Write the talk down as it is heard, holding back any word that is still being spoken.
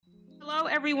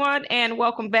everyone, and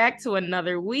welcome back to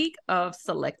another week of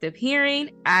Selective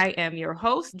Hearing. I am your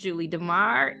host, Julie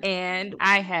DeMar, and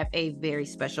I have a very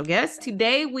special guest.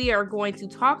 Today, we are going to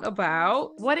talk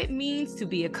about what it means to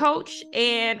be a coach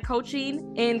and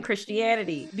coaching in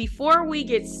Christianity. Before we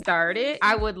get started,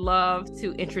 I would love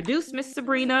to introduce Miss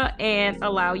Sabrina and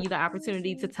allow you the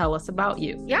opportunity to tell us about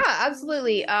you. Yeah,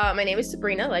 absolutely. My name is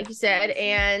Sabrina, like you said,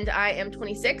 and I am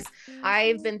 26.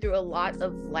 I've been through a lot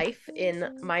of life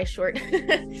in my short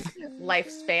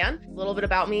lifespan. A little bit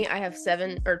about me. I have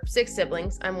 6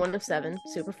 siblings. I'm one of 7.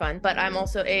 Super fun. But I'm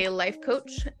also a life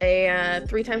coach, a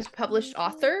 3 times published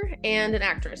author, and an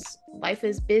actress. Life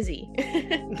is busy.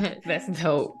 That's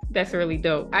dope. That's really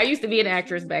dope. I used to be an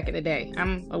actress back in the day.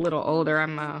 I'm a little older.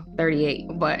 I'm 38.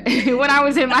 But when I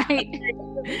was in my...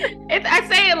 I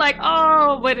say it like,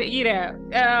 oh, but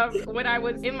when I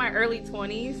was in my early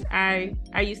 20s,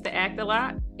 I used to act a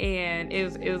lot, and it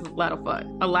was a lot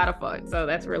of fun. So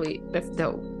that's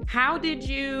dope. How did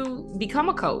you become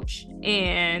a coach?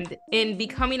 And in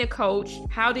becoming a coach,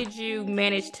 how did you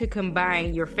manage to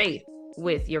combine your faith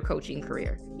with your coaching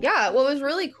career? Yeah, what was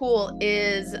really cool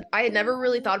is I had never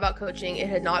really thought about coaching. It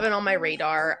had not been on my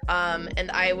radar. And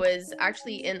I was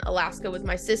actually in Alaska with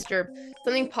my sister.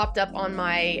 Something popped up on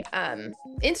my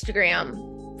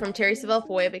Instagram from Terry Savelle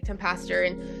Foy, a big time pastor,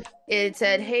 and it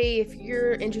said, hey, if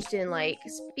you're interested in like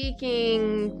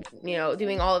speaking,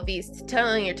 doing all of these,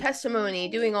 telling your testimony,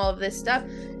 doing all of this stuff.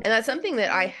 And that's something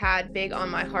that I had big on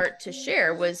my heart to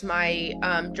share, was my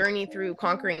journey through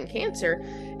conquering cancer.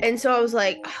 And so I was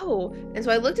like, oh, and so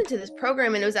I looked into this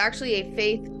program, and it was actually a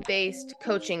faith-based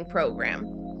coaching program,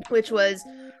 which was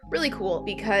really cool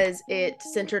because it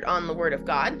centered on the Word of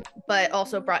God, but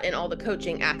also brought in all the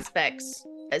coaching aspects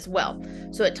as well.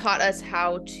 So it taught us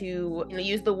how to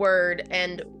use the word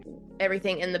and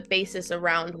everything, and the basis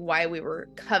around why we were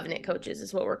covenant coaches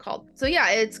is what we're called. So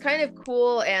yeah, it's kind of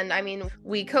cool. And I mean,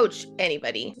 we coach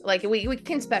anybody. Like we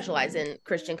can specialize in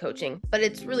Christian coaching, but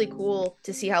it's really cool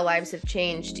to see how lives have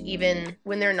changed even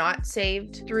when they're not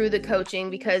saved through the coaching,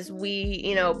 because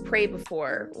we, pray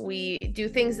before. We do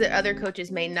things that other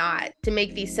coaches may not, to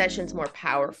make these sessions more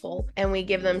powerful. And we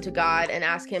give them to God and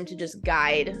ask him to just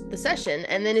guide the session.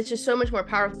 And then it's just so much more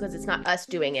powerful because it's not us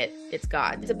doing it, it's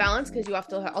God. It's a balance, because you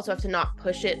also have to not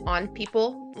push it on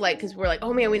people, like, because we're like,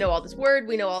 oh man, we know all this word,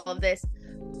 we know all of this,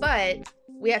 but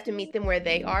we have to meet them where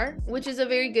they are, which is a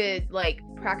very good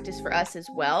practice for us as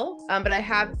well. But I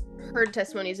have heard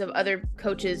testimonies of other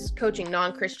coaches coaching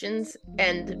non-Christians,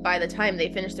 and by the time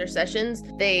they finished their sessions,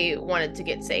 they wanted to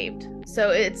get saved. So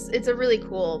it's a really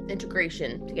cool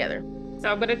integration together. So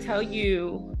I'm going to tell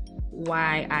you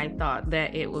why I thought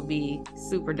that it would be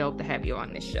super dope to have you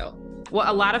on this show. What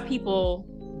a lot of people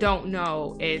don't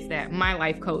know is that my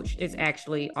life coach is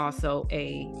actually also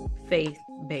a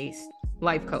faith-based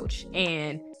life coach,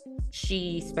 and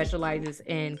she specializes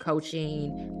in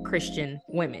coaching Christian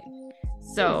women.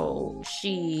 So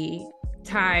she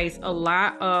ties a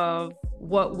lot of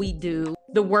what we do,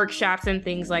 the workshops and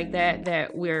things like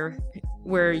that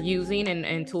we're using,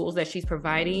 and tools that she's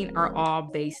providing are all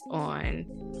based on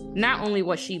not only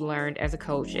what she learned as a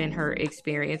coach and her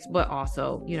experience, but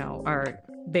also, are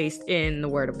based in the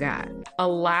Word of God. A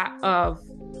lot of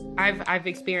I've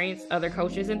experienced other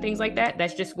coaches and things like that.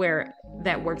 That's just where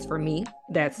that works for me.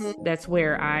 That's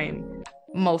where I'm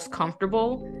most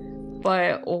comfortable.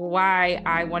 But why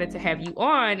I wanted to have you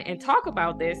on and talk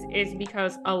about this is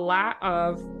because a lot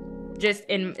of this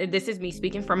is me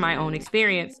speaking from my own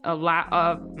experience, a lot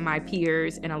of my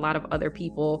peers and a lot of other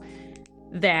people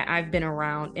that I've been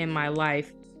around in my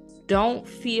life don't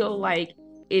feel like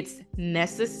it's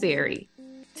necessary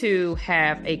to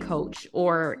have a coach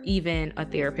or even a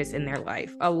therapist in their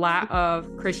life. A lot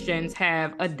of Christians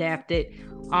have adapted,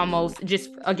 almost,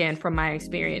 just again from my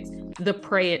experience, the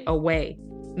pray it away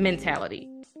mentality.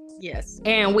 Yes.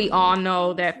 And we all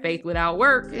know that faith without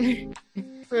work.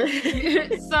 So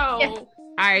yeah.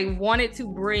 I wanted to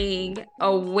bring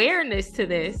awareness to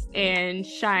this and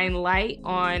shine light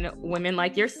on women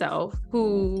like yourself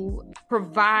who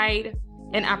provide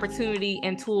an opportunity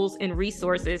and tools and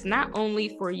resources, not only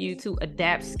for you to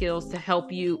adapt skills to help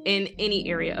you in any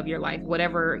area of your life,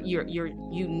 whatever you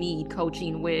need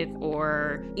coaching with,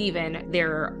 or even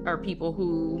there are people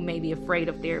who may be afraid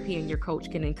of therapy, and your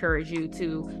coach can encourage you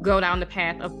to go down the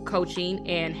path of coaching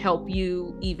and help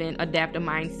you even adapt a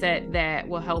mindset that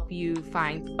will help you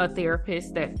find a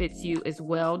therapist that fits you as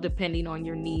well, depending on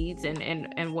your needs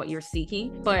and what you're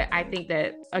seeking. But I think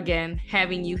that, again,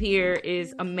 having you here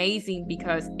is amazing, because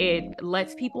because it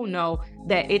lets people know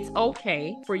that it's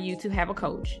okay for you to have a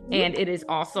coach. And it is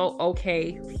also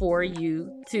okay for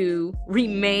you to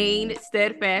remain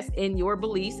steadfast in your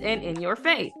beliefs and in your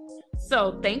faith.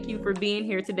 So thank you for being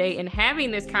here today and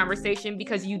having this conversation,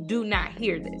 because you do not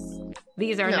hear this.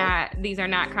 These are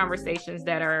not conversations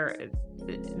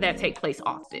that take place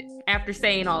often. After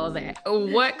saying all of that,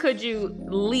 what could you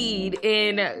lead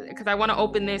in? Because I want to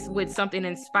open this with something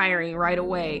inspiring right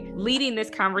away. Leading this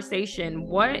conversation,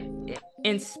 what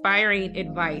inspiring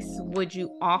advice would you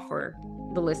offer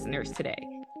the listeners today?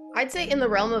 I'd say in the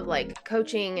realm of like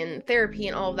coaching and therapy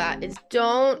and all of that is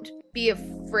don't be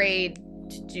afraid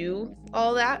to do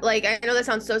all that. Like, I know that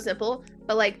sounds so simple,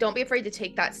 but like, don't be afraid to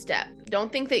take that step. Don't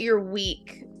think that you're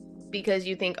weak because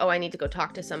you think, oh, I need to go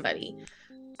talk to somebody.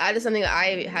 That is something that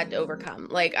I had to overcome.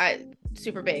 Like,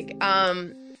 super big.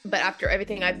 But after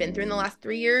everything I've been through in the last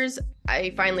 3 years, I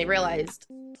finally realized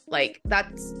like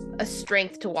that's a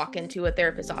strength to walk into a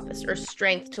therapist's office, or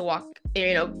strength to walk,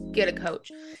 get a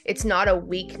coach. It's not a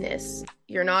weakness.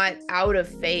 You're not out of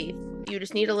faith. You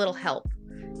just need a little help.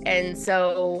 And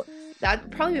so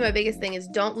that'd probably be my biggest thing, is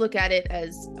don't look at it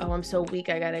as, oh, I'm so weak,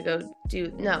 I gotta go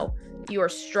do. No, you are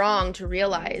strong to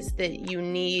realize that you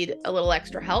need a little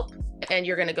extra help, and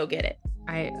you're gonna go get it.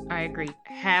 I agree.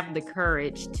 Have the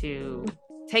courage to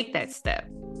take that step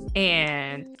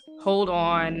and hold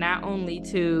on not only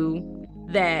to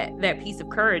that piece of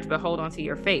courage, but hold on to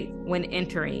your faith when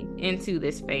entering into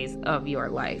this phase of your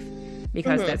life,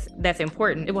 because that's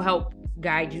important. It will help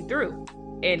guide you through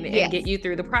and get you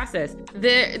through the process.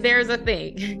 There's a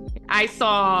thing I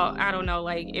saw, I don't know,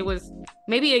 like it was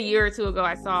maybe a year or two ago,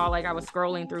 I was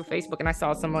scrolling through Facebook and I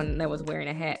saw someone that was wearing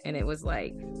a hat, and it was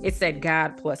like, it said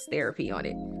God plus therapy on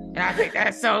it. And I think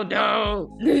that's so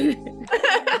dope.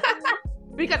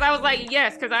 Because I was like,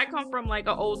 yes, because I come from like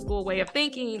an old school way of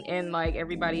thinking, and like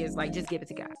everybody is like, just give it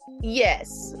to God.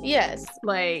 Yes.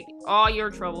 Like all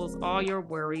your troubles, all your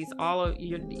worries, all of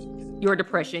your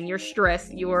depression, your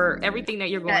stress, your everything that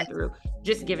you're going through,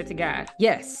 just give it to God.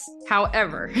 Yes.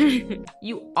 However,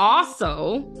 you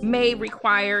also may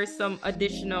require some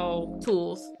additional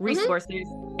tools, resources,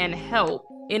 and help.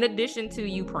 In addition to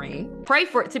you praying, pray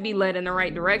for it to be led in the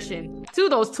right direction to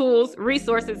those tools,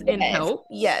 resources, and help.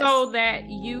 Yes. So that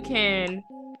you can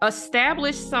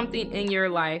establish something in your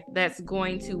life that's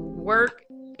going to work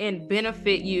and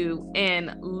benefit you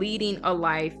in leading a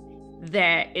life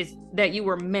that you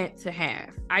were meant to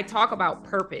have. I talk about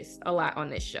purpose a lot on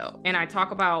this show, and I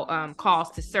talk about calls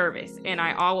to service. And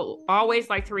I always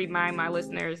like to remind my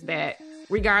listeners that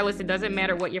regardless, it doesn't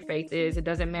matter what your faith is. It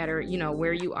doesn't matter,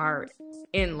 where you are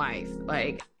in life.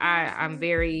 Like I'm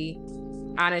very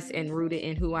honest and rooted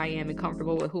in who I am and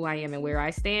comfortable with who I am and where I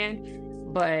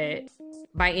stand. But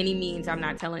by any means, I'm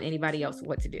not telling anybody else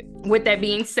what to do. With that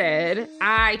being said,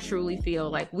 I truly feel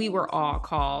like we were all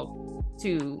called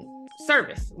to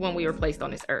service when we were placed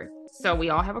on this earth. So we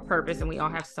all have a purpose, and we all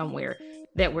have somewhere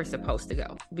that we're supposed to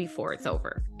go before it's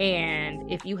over. And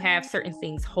if you have certain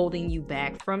things holding you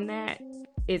back from that,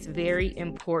 it's very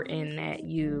important that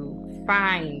you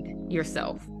find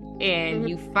yourself and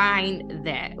you find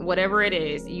that whatever it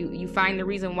is, you find the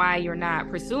reason why you're not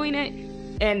pursuing it.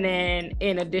 And then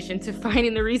in addition to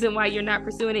finding the reason why you're not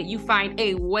pursuing it, you find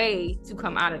a way to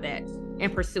come out of that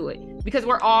and pursue it, because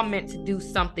we're all meant to do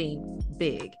something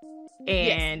big.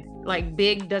 And like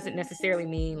big doesn't necessarily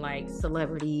mean like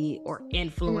celebrity or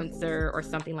influencer or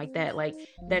something like that. Like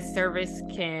that service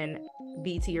can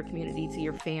be to your community, to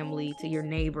your family, to your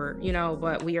neighbor,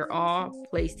 but we are all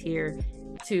placed here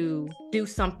to do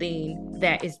something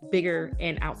that is bigger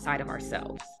and outside of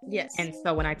ourselves. Yes. And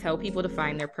so when I tell people to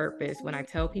find their purpose, when I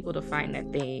tell people to find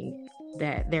that thing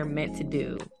that they're meant to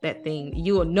do, that thing,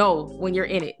 you will know when you're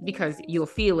in it, because you'll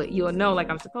feel it. You'll know, like,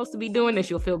 I'm supposed to be doing this.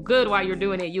 You'll feel good while you're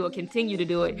doing it. You will continue to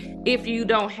do it. If you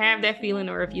don't have that feeling,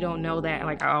 or if you don't know that,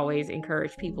 like, I always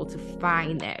encourage people to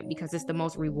find that, because it's the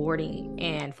most rewarding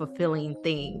and fulfilling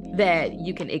thing that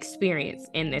you can experience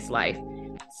in this life.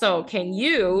 So can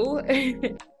you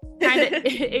kind of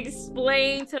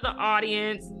explain to the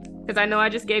audience, because I know I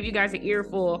just gave you guys an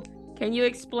earful, can you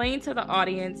explain to the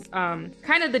audience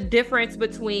kind of the difference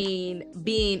between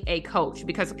being a coach?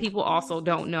 Because people also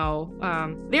don't know.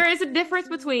 There is a difference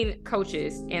between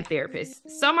coaches and therapists.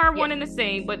 Some are one and the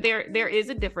same, but there is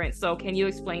a difference. So can you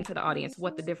explain to the audience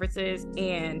what the difference is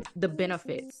and the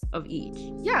benefits of each?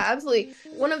 Yeah, absolutely.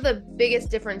 One of the biggest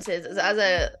differences is, as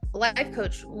a life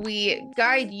coach, we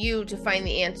guide you to find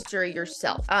the answer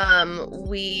yourself.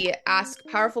 We ask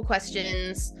powerful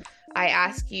questions. I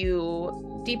ask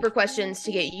you deeper questions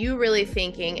to get you really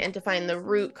thinking and to find the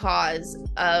root cause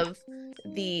of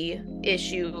the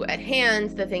issue at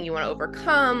hand, the thing you want to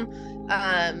overcome.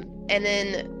 And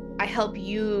then I help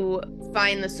you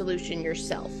find the solution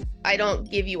yourself. I don't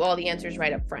give you all the answers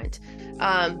right up front,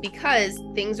 because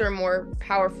things are more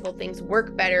powerful. Things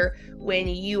work better when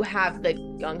you have the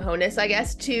gung-ho-ness, I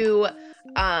guess, to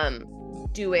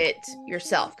do it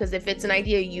yourself. Because if it's an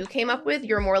idea you came up with,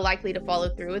 you're more likely to follow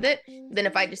through with it than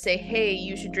if I just say, hey,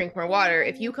 you should drink more water.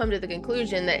 If you come to the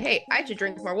conclusion that, hey, I should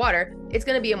drink more water, it's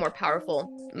going to be a more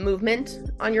powerful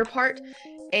movement on your part.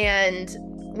 And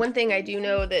one thing I do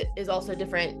know that is also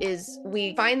different is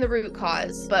we find the root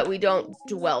cause, but we don't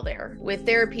dwell there. With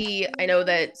therapy, I know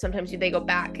that sometimes they go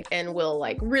back and will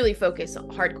like really focus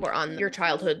hardcore on your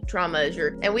childhood traumas,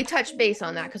 and we touch base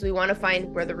on that because we want to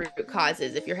find where the root cause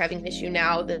is. If you're having an issue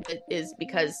now that it is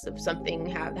because of something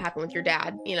happened with your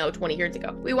dad, 20 years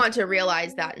ago, we want to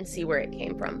realize that and see where it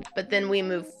came from. But then we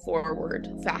move forward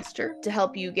faster to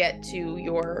help you get to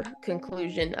your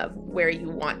conclusion of where you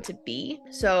want to be.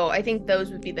 So I think those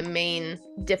would be the main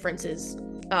differences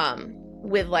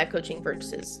with life coaching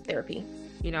versus therapy.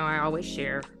 I always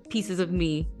share pieces of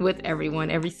me with everyone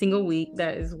every single week.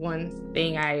 That is one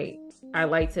thing I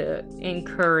like to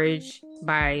encourage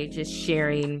by just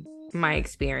sharing my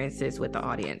experiences with the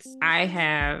audience. I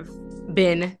have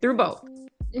been through both,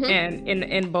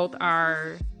 and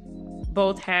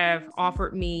both have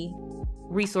offered me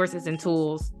resources and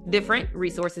tools, different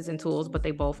resources and tools, but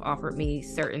they both offered me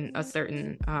a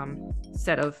certain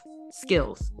set of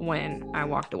skills when I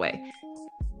walked away.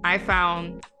 I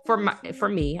found for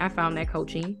me, I found that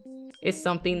coaching is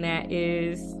something that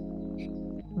is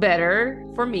better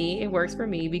for me. It works for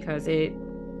me because it,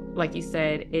 like you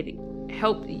said, it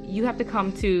helped. You have to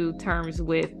come to terms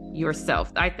with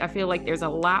yourself. I feel like there's a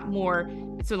lot more.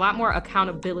 It's a lot more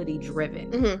accountability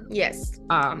driven. Yes.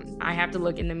 I have to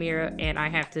look in the mirror and I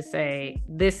have to say,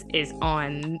 this is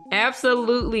on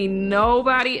absolutely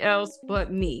nobody else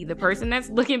but me. The person that's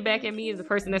looking back at me is the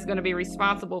person that's going to be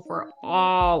responsible for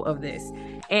all of this.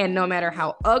 And no matter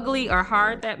how ugly or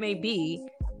hard that may be,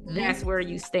 that's where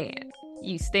you stand.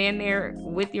 You stand there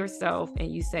with yourself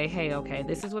and you say, hey, okay,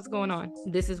 this is what's going on.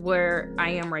 This is where I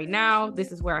am right now.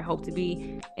 This is where I hope to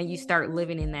be. And you start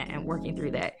living in that and working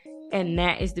through that. And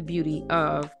that is the beauty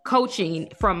of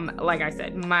coaching from, like I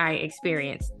said, my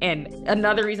experience. And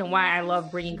another reason why I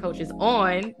love bringing coaches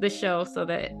on the show so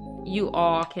that you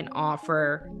all can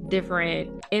offer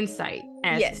different insight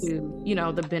as to,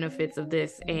 the benefits of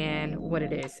this and what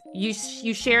it is.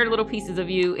 You shared little pieces of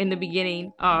you in the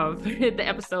beginning of the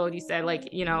episode. You said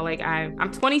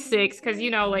I'm 26 because,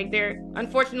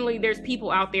 unfortunately, there's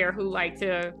people out there who like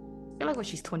to feel like, well,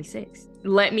 she's 26.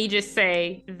 Let me just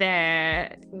say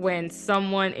that when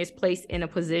someone is placed in a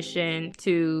position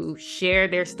to share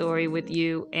their story with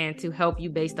you and to help you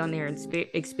based on their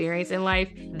experience in life,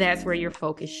 that's where your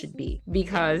focus should be,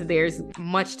 because there's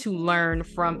much to learn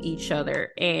from each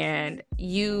other. And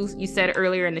you said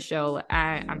earlier in the show,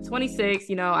 I'm 26,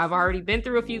 I've already been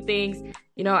through a few things,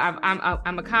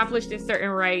 I'm accomplished in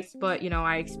certain rights, but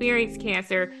I experienced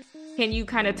cancer. Can you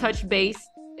kind of touch base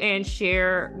and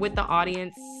share with the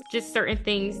audience just certain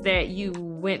things that you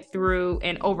went through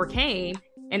and overcame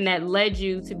and that led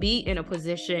you to be in a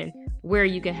position where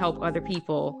you can help other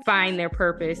people find their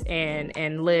purpose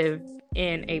and live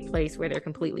in a place where they're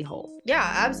completely whole?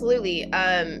 Yeah, absolutely.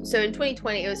 So in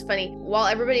 2020, it was funny. While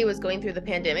everybody was going through the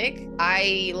pandemic,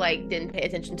 I didn't pay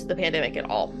attention to the pandemic at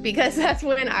all, because that's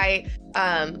when I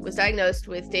was diagnosed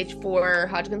with stage 4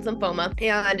 Hodgkin's lymphoma,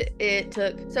 and it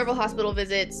took several hospital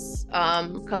visits,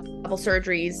 couple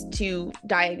surgeries to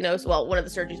diagnose. Well, one of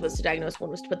the surgeries was to diagnose, one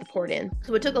was to put the port in.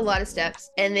 So it took a lot of steps.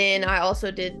 And then I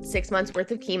also did 6 months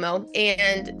worth of chemo.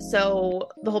 And so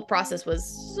the whole process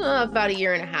was about a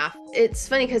year and a half. It's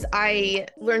funny because I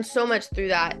learned so much through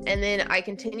that, and then I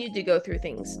continued to go through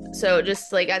things. So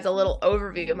just as a little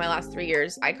overview of my last 3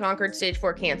 years, I conquered stage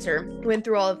 4 cancer, went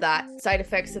through all of that, side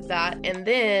effects of that. And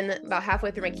then about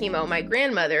halfway through my chemo, my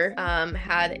grandmother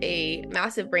had a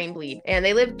massive brain bleed, and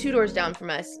they lived 2 doors down from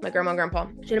us, my grandma and grandpa.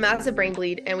 She had a massive brain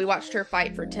bleed, and we watched her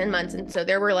fight for 10 months. And so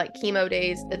there were chemo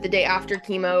days that the day after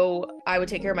chemo, I would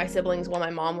take care of my siblings while my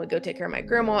mom would go take care of my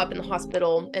grandma up in the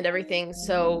hospital and everything.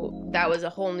 So that was a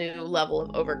whole new level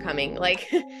of overcoming,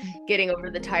 getting over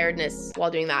the tiredness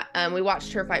while doing that. We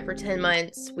watched her fight for 10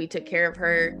 months. We took care of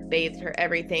her, bathed her,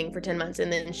 everything for 10 months.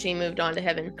 And then she moved on to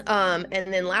heaven.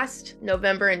 And then last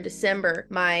November and December,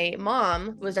 my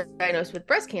mom was diagnosed with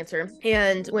breast cancer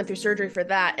and went through surgery for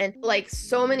that. And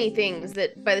so many things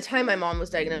that by the time my mom was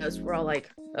diagnosed, we're all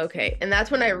Okay. And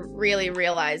that's when I really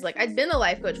realized, like, I'd been a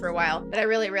life coach for a while, but I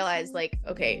really realized, like,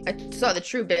 okay, I saw the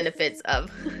true benefits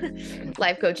of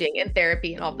life coaching and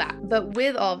therapy and all of that. But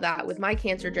with all of that, with my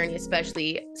cancer journey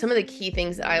especially, some of the key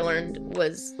things that I learned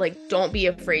was, like, don't be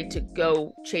afraid to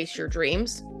go chase your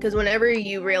dreams. Because whenever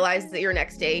you realize that your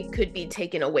next day could be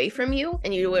taken away from you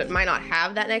and you might not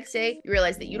have that next day, you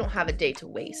realize that you don't have a day to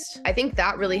waste. I think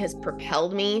that really has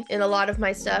propelled me in a lot of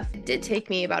my stuff. It did take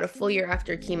me about a full year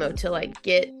after chemo to like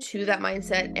get to that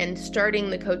mindset, and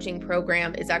starting the coaching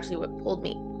program is actually what pulled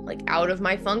me like out of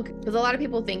my funk. Because a lot of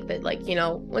people think that, like, you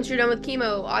know, once you're done with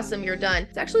chemo, awesome, you're done.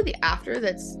 It's actually the after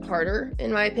that's harder,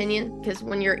 in my opinion, because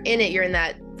when you're in it, you're in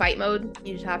that fight mode.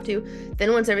 You just have to.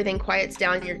 Then once everything quiets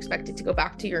down, you're expected to go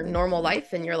back to your normal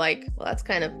life, and you're like, well, that's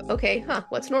kind of okay,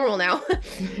 what's normal now?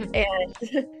 And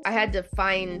I had to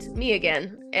find me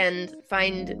again and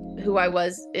find who I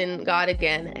was in God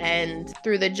again. And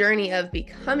through the journey of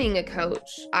becoming a coach,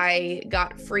 I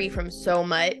got free from so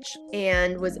much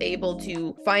and was able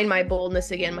to find my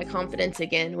boldness again, my confidence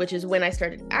again, which is when I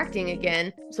started acting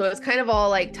again. So it was kind of all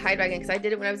like tied back in, because I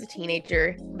did it when I was a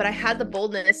teenager, but I had the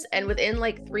boldness. And within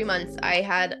like 3 months, I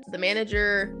had the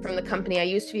manager from the company I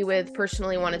used to be with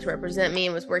personally wanted to represent me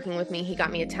and was working with me. He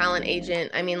got me a talent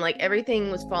agent. I mean, like,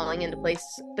 everything was falling into place.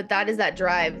 But that is that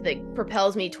drive that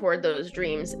propels me toward those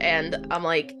dreams. And I'm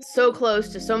like so close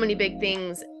to so many big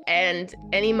things. And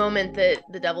any moment that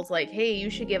the devil's like, hey, you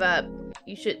should give up,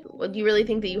 you should, well, do you really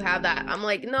think that you have that? I'm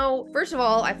like, no, first of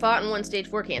all, I fought in stage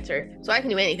 4 cancer, so I can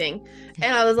do anything.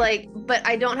 And I was like, but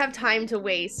I don't have time to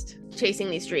waste chasing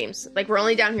these dreams. Like, we're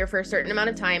only down here for a certain amount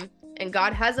of time, and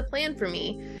God has a plan for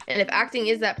me. And if acting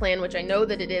is that plan, which I know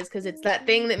that it is, because it's that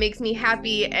thing that makes me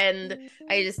happy, and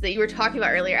that you were talking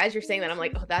about earlier, as you're saying that, I'm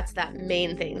like, oh, that's that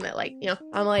main thing that, like, you know,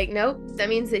 I'm like, no, that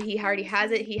means that he already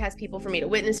has it. He has people for me to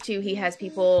witness to. He has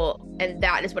people, and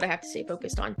that is what I have to stay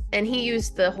focused on. And he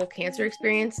used the whole cancer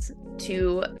experience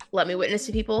to let me witness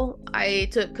to people. I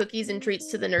took cookies and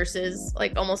treats to the nurses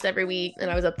like almost every week,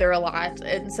 and I was up there a lot.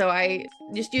 And so I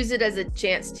just used it as a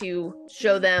chance to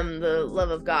show them the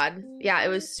love of God. Yeah, it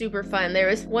was super fun. There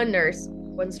was one nurse,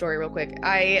 one story real quick.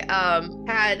 I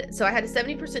had a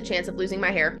 70% chance of losing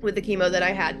my hair with the chemo that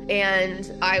I had.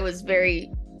 And I was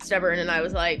very stubborn, and I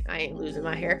was like, I ain't losing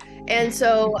my hair. And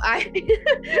so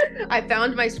I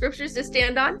found my scriptures to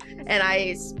stand on, and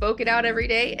I spoke it out every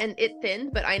day, and it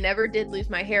thinned, but I never did lose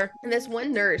my hair. And this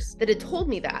one nurse that had told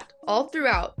me that all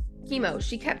throughout chemo,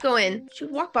 she kept going, she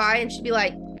would walk by and she'd be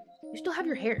like, you still have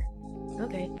your hair.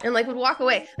 Okay. And like would walk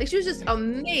away. Like, she was just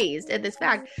amazed at this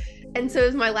fact. And so it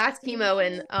was my last chemo,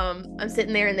 and I'm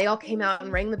sitting there, and they all came out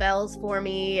and rang the bells for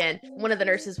me. And one of the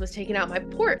nurses was taking out my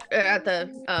port at the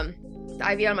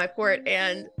IV on my port.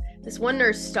 And this one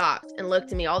nurse stopped and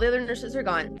looked at me. All the other nurses are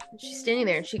gone. She's standing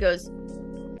there, and she goes,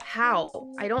 how?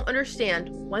 I don't understand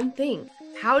one thing.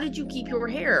 How did you keep your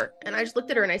hair? And I just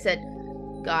looked at her and I said,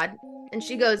 God. And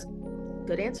she goes,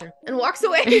 good answer, and walks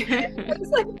away. I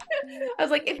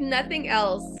was like, if nothing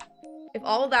else, if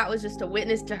all of that was just a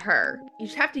witness to her, you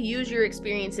just have to use your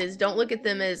experiences. Don't look at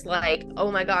them as like,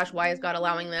 oh my gosh, why is God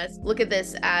allowing this? Look at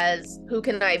this as, who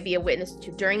can I be a witness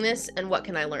to during this, and what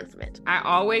can I learn from it? I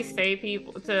always say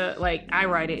people to, like, I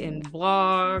write it in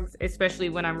blogs, especially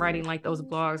when I'm writing like those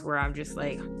blogs where I'm just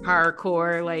like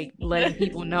hardcore, like letting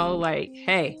people know like,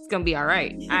 hey, it's gonna be all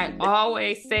right. I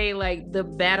always say, like, the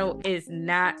battle is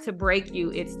not to break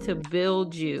you, it's to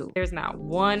build you. There's not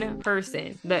one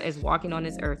person that is walking on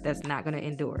this earth that's not going to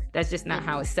endure. That's just not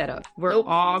how it's set up. We're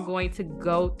all going to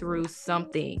go through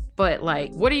something, but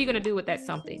like, what are you going to do with that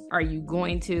something? Are you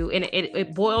going to, and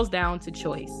it boils down to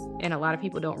choice, and a lot of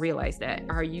people don't realize that.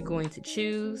 Are you going to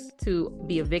choose to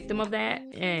be a victim of that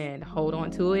and hold on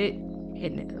to it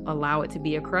and allow it to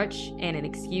be a crutch and an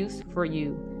excuse for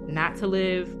you not to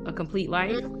live a complete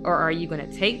life? Or are you going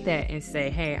to take that and say,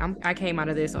 hey, I came out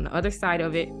of this on the other side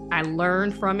of it, I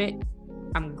learned from it,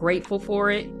 I'm grateful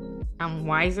for it, I'm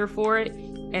wiser for it,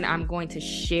 and I'm going to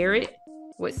share it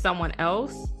with someone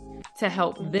else to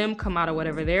help them come out of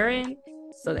whatever they're in,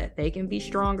 so that they can be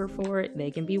stronger for it, they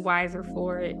can be wiser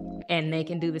for it, and they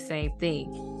can do the same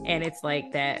thing. And it's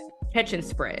like that catch and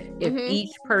spread. If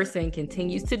each person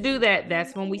continues to do that,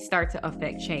 that's when we start to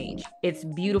affect change. It's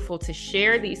beautiful to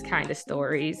share these kind of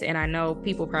stories. And I know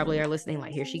people probably are listening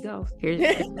like, here she goes. Here's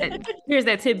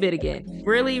that tidbit again.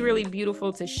 Really, really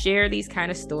beautiful to share these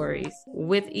kind of stories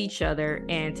with each other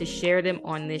and to share them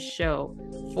on this show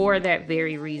for that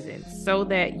very reason, so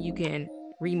that you can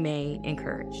remain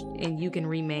encouraged and you can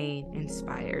remain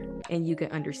inspired and you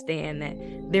can understand that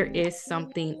there is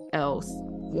something else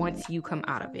once you come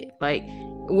out of it. Like,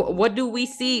 what do we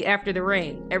see after the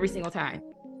rain every single time?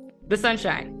 The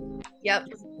sunshine. Yep.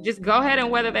 Just go ahead and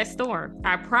weather that storm.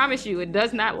 I promise you, it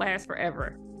does not last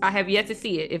forever. I have yet to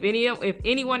see it. If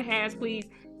anyone has, please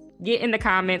get in the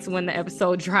comments when the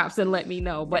episode drops and let me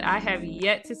know. But I have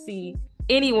yet to see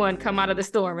anyone come out of the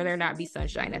storm and there not be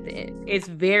sunshine at the end. It's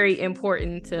very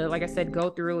important to, like I said, go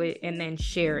through it and then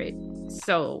share it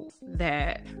so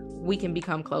that we can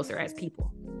become closer as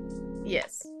people.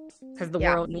 Yes. Because the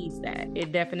world needs that.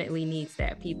 It definitely needs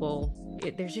that.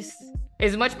 There's just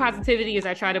as much positivity as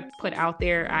I try to put out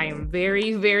there. I am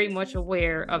very, very much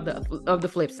aware of the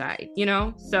flip side, you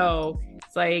know? So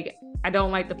it's like, I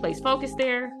don't like to place focus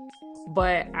there,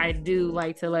 but I do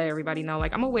like to let everybody know,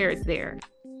 like, I'm aware it's there,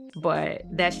 but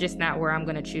that's just not where I'm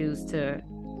going to choose to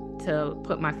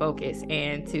put my focus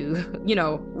and to, you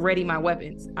know, ready my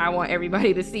weapons. I want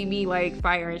everybody to see me like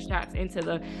firing shots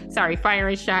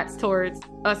towards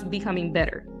us becoming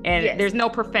better. And there's no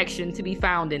perfection to be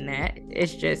found in that.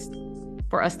 It's just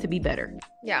for us to be better.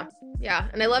 Yeah.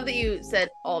 And I love that you said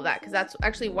all of that, because that's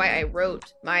actually why I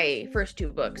wrote my first 2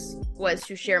 books, was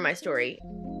to share my story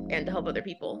and to help other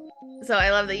people. So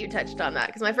I love that you touched on that,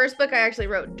 because my first book I actually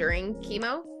wrote during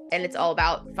chemo. And it's all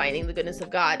about finding the goodness of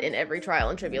God in every trial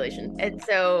and tribulation. And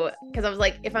so, because I was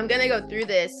like, if I'm going to go through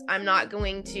this, I'm not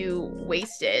going to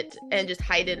waste it and just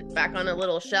hide it back on a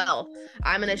little shelf.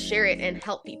 I'm going to share it and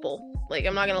help people. Like,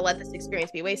 I'm not going to let this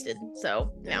experience be wasted.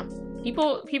 So, yeah.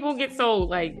 People get so,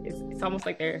 like, it's almost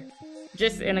like they're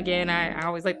just, and again, I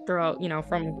always like to throw out, you know,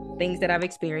 from things that I've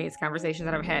experienced, conversations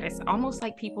that I've had, it's almost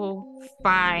like people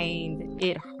find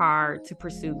it hard to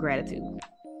pursue gratitude.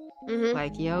 Mm-hmm.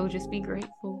 Like, yo, just be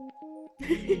grateful.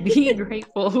 Be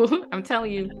grateful. I'm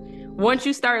telling you, once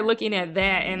you start looking at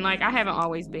that, and like, I haven't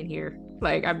always been here.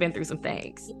 Like, I've been through some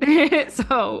things.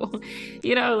 So,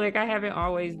 you know, like, I haven't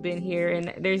always been here,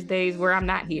 and there's days where I'm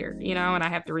not here, you know, and I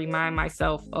have to remind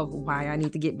myself of why I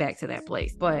need to get back to that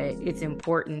place. But it's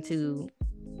important to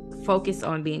focus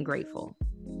on being grateful.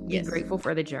 Be grateful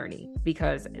for the journey,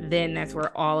 because then that's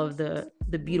where all of the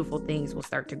beautiful things will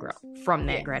start to grow from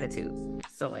that gratitude.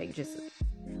 So, like, just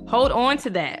hold on to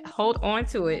that. Hold on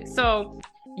to it. So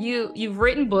you've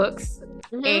written books,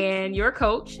 and you're a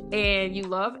coach, and you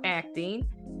love acting.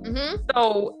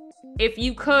 So if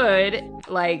you could,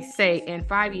 like, say in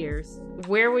 5 years,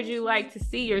 where would you like to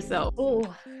see yourself?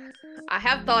 Oh, I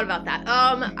have thought about that.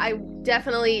 I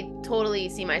definitely totally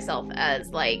see myself as,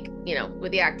 like, you know,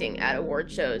 with the acting at award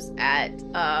shows, at,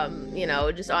 you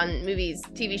know, just on movies,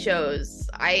 TV shows.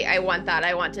 I want that.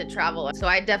 I want to travel. So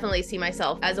I definitely see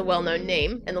myself as a well-known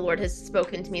name, and the Lord has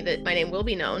spoken to me that my name will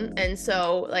be known. And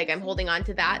so, like, I'm holding on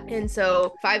to that. And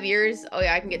so 5 years, oh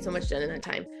yeah, I can get so much done in that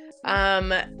time.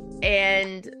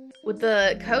 And with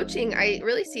the coaching, I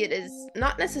really see it as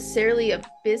not necessarily a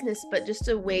business, but just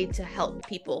a way to help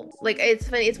people. Like, it's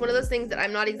funny. It's one of those things that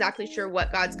I'm not exactly sure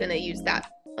what God's going to use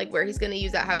that, like, where he's going to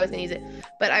use that, how he's going to use it.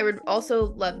 But I would also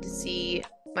love to see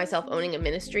myself owning a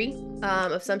ministry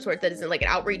of some sort that isn't like an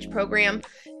outreach program.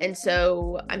 And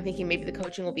so I'm thinking maybe the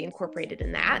coaching will be incorporated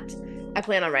in that. I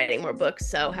plan on writing more books,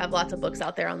 so have lots of books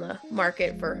out there on the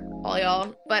market for all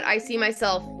y'all. But I see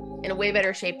myself in a way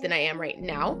better shape than I am right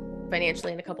now,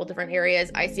 financially, in a couple different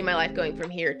areas. I see my life going from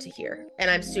here to here,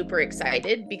 and I'm super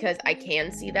excited because I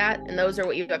can see that. And those are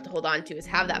what you have to hold on to, is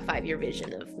have that 5-year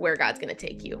vision of where God's going to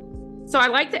take you. So I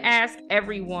like to ask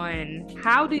everyone,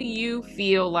 how do you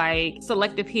feel like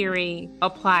selective hearing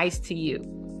applies to you?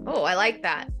 Oh, I like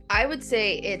that. I would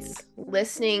say it's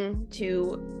listening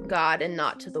to God and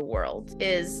not to the world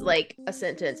is like a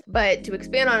sentence. But to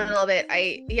expand on it a little bit,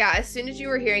 as soon as you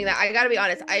were hearing that, I gotta be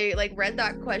honest, I like read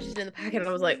that question in the packet and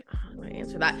I was like, I'm gonna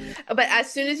answer that. But as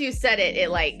soon as you said it, it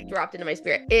like dropped into my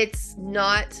spirit. It's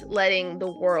not letting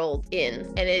the world in.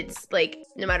 And it's like,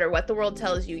 no matter what the world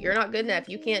tells you, you're not good enough,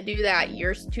 you can't do that,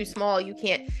 you're too small, you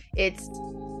can't. It's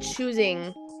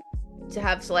choosing to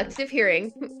have selective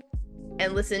hearing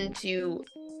and listen to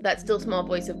that still small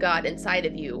voice of God inside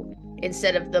of you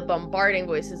instead of the bombarding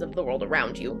voices of the world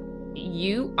around you.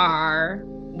 You are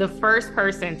the first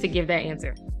person to give that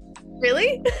answer.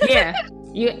 Really? Yeah,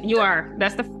 you are.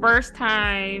 That's the first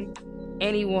time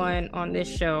anyone on this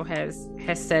show has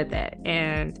said that.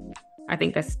 And I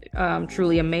think that's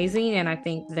truly amazing. And I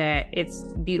think that it's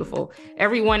beautiful.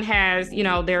 Everyone has,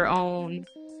 their own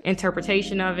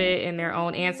interpretation of it and their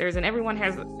own answers, and everyone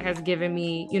has given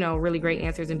me really great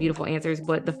answers and beautiful answers,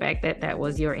 but the fact that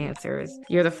was your answers,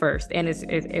 you're the first, and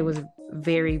it was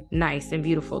very nice and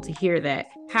beautiful to hear that.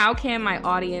 How can my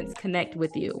audience connect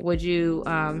with you? Would you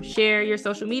share your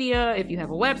social media, if you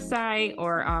have a website,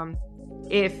 or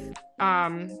if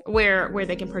where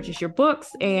they can purchase your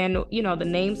books and the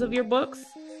names of your books,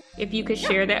 if you could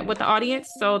share that with the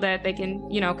audience so that they can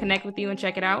connect with you and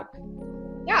check it out?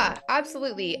 Yeah,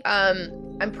 absolutely.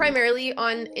 I'm primarily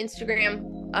on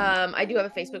Instagram. I do have a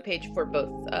Facebook page for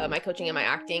both my coaching and my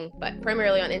acting, but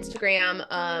primarily on Instagram.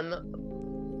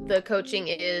 The coaching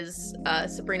is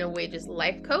Sabrina Wages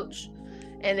Life Coach,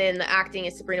 and then the acting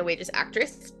is Sabrina Wages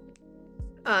Actress.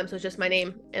 So it's just my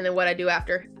name and then what I do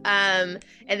after. And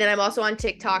then I'm also on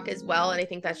TikTok as well, and I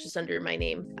think that's just under my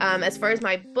name. As far as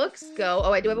my books go,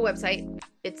 I do have a website.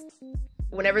 It's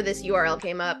whenever this URL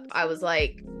came up, I was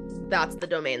like, that's the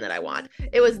domain that I want.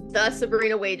 It was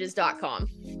thesabrinawagers.com.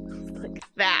 Like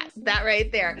that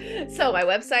right there. So my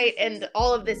website and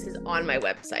all of this is on my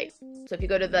website. So if you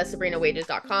go to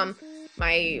thesabrinawagers.com,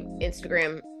 my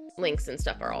Instagram links and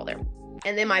stuff are all there.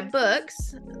 And then my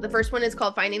books, the first one is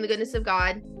called Finding the Goodness of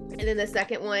God. And then the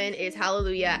second one is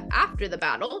Hallelujah After the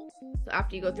Battle. So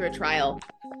after you go through a trial,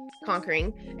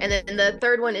 conquering. And then the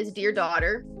third one is Dear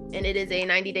Daughter. And it is a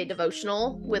 90-day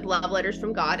devotional with love letters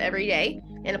from God every day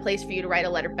and a place for you to write a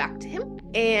letter back to him.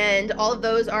 And all of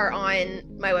those are on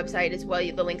my website as well,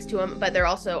 the links to them, but they're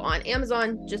also on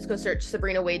Amazon. Just go search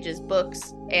Sabrina Wages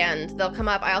books and they'll come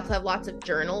up. I also have lots of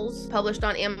journals published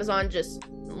on Amazon, just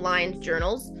lined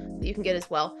journals that you can get as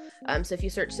well. So if you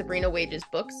search Sabrina Wages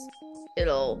books,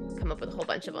 it'll come up with a whole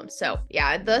bunch of them. So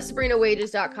yeah,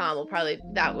 thesabrinawagers.com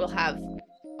that will have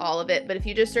all of it. But if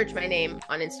you just search my name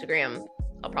on Instagram,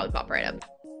 I'll probably pop right up.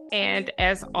 And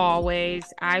as always,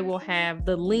 I will have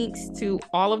the links to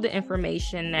all of the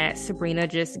information that Sabrina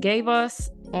just gave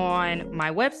us on my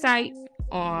website,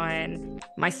 on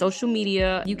my social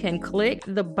media. You can click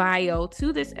the bio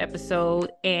to this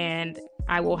episode and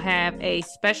I will have a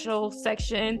special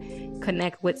section,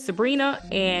 Connect with Sabrina,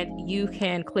 and you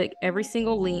can click every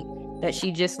single link that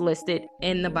she just listed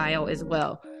in the bio as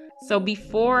well. So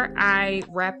before I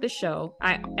wrap the show,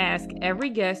 I ask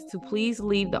every guest to please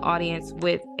leave the audience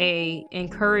with a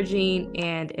encouraging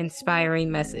and inspiring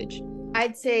message.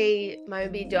 I'd say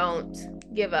maybe don't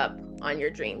give up on your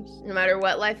dreams. No matter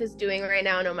what life is doing right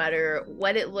now, no matter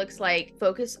what it looks like,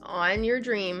 focus on your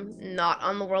dream, not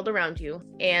on the world around you,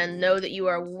 and know that you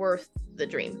are worth the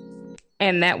dream.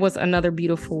 And that was another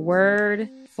beautiful word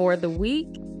for the week.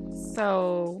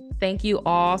 So thank you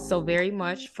all so very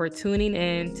much for tuning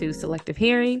in to Selective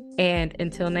Hearing. And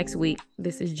until next week,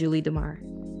 this is Julie DeMar.